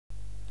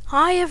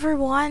Hi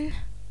everyone!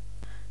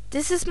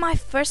 This is my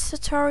first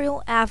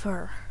tutorial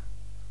ever.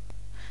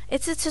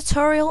 It's a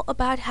tutorial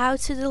about how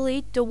to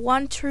delete the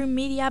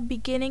OneTrueMedia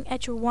beginning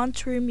at your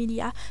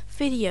OneTrueMedia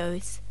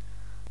videos.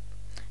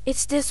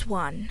 It's this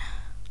one.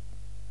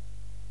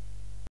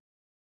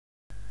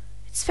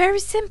 It's very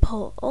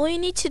simple. All you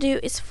need to do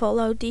is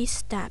follow these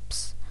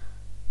steps.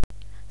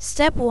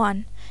 Step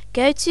 1.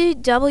 Go to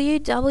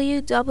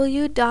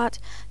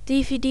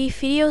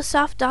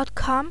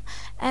www.dvdvideosoft.com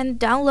and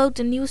download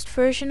the newest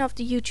version of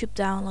the YouTube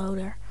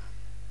downloader.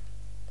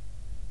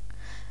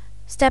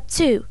 Step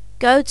 2.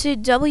 Go to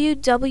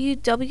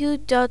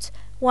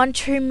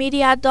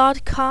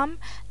www.onetruemedia.com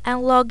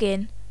and log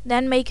in,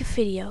 then make a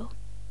video.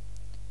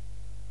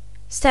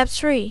 Step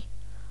 3.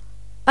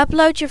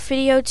 Upload your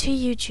video to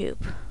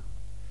YouTube.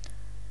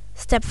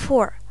 Step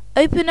 4.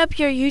 Open up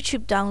your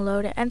YouTube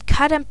downloader and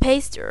cut and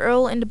paste the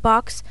URL in the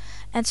box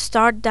and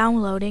start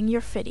downloading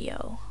your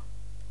video.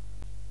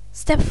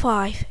 Step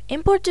 5.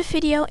 Import the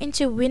video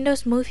into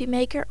Windows Movie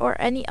Maker or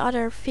any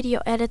other video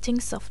editing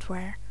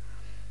software.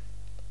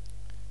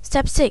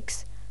 Step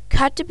 6.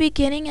 Cut the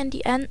beginning and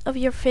the end of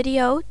your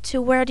video to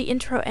where the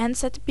intro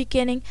ends at the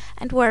beginning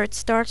and where it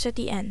starts at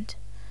the end.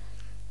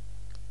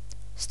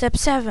 Step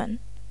 7.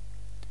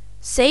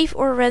 Save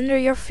or render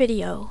your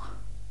video.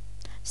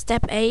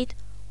 Step 8.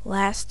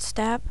 Last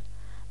step.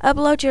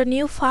 Upload your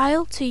new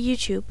file to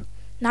YouTube.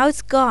 Now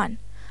it's gone.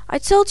 I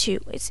told you,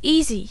 it's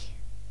easy.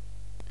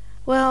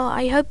 Well,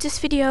 I hope this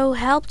video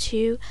helped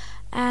you,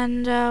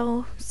 and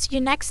see you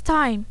next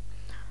time.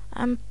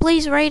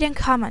 Please rate and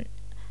comment.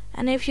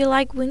 And if you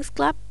like Wings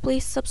Club,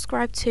 please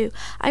subscribe too.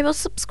 I will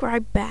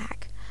subscribe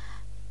back.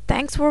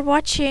 Thanks for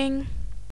watching.